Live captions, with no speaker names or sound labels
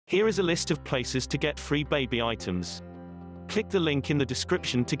Here is a list of places to get free baby items. Click the link in the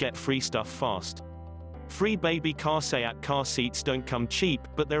description to get free stuff fast. Free baby car seats don't come cheap,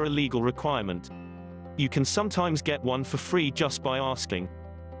 but they're a legal requirement. You can sometimes get one for free just by asking.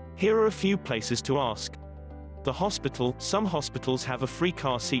 Here are a few places to ask. The hospital. Some hospitals have a free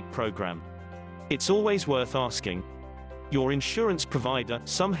car seat program. It's always worth asking. Your insurance provider.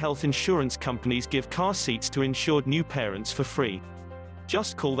 Some health insurance companies give car seats to insured new parents for free.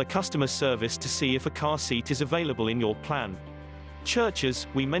 Just call the customer service to see if a car seat is available in your plan. Churches.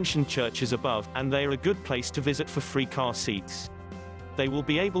 We mentioned churches above, and they are a good place to visit for free car seats. They will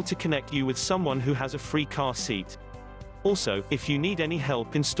be able to connect you with someone who has a free car seat. Also, if you need any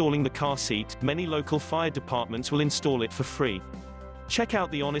help installing the car seat, many local fire departments will install it for free. Check out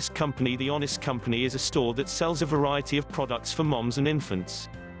The Honest Company. The Honest Company is a store that sells a variety of products for moms and infants.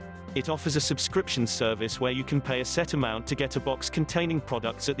 It offers a subscription service where you can pay a set amount to get a box containing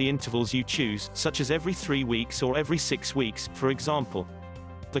products at the intervals you choose, such as every 3 weeks or every 6 weeks, for example.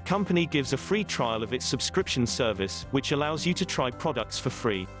 The company gives a free trial of its subscription service, which allows you to try products for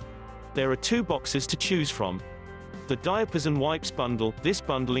free. There are 2 boxes to choose from. The Diapers and Wipes bundle. This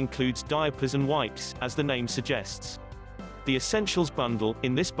bundle includes diapers and wipes, as the name suggests. The Essentials bundle.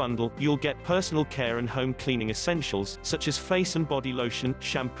 In this bundle, you'll get personal care and home cleaning essentials, such as face and body lotion,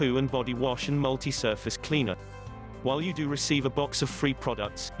 shampoo and body wash and multi-surface cleaner. While you do receive a box of free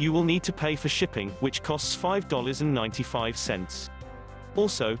products, you will need to pay for shipping, which costs $5.95.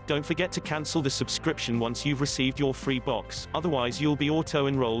 Also, don't forget to cancel the subscription once you've received your free box, otherwise you'll be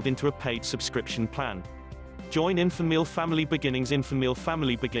auto-enrolled into a paid subscription plan. Join Infamil Family Beginnings. Infamil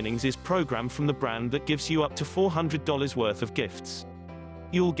Family Beginnings is a program from the brand that gives you up to $400 worth of gifts.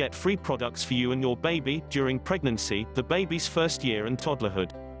 You'll get free products for you and your baby during pregnancy, the baby's first year and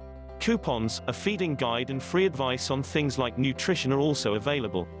toddlerhood. Coupons, a feeding guide and free advice on things like nutrition are also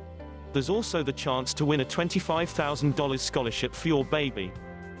available. There's also the chance to win a $25,000 scholarship for your baby.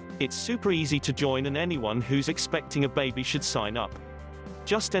 It's super easy to join, and anyone who's expecting a baby should sign up.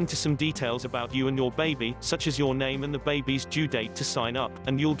 Just enter some details about you and your baby, such as your name and the baby's due date to sign up,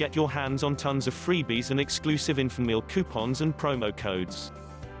 and you'll get your hands on tons of freebies and exclusive Infamil coupons and promo codes.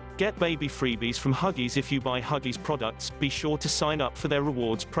 Get baby freebies from Huggies. If you buy Huggies products, be sure to sign up for their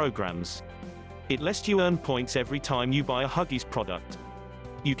rewards programs. It lets you earn points every time you buy a Huggies product.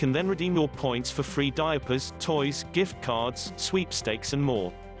 You can then redeem your points for free diapers, toys, gift cards, sweepstakes and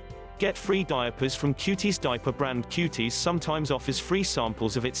more. Get free diapers from Cuties diaper brand. Cuties sometimes offers free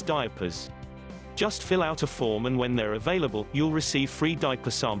samples of its diapers. Just fill out a form, and when they're available, you'll receive free diaper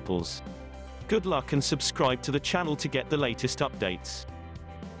samples. Good luck, and subscribe to the channel to get the latest updates.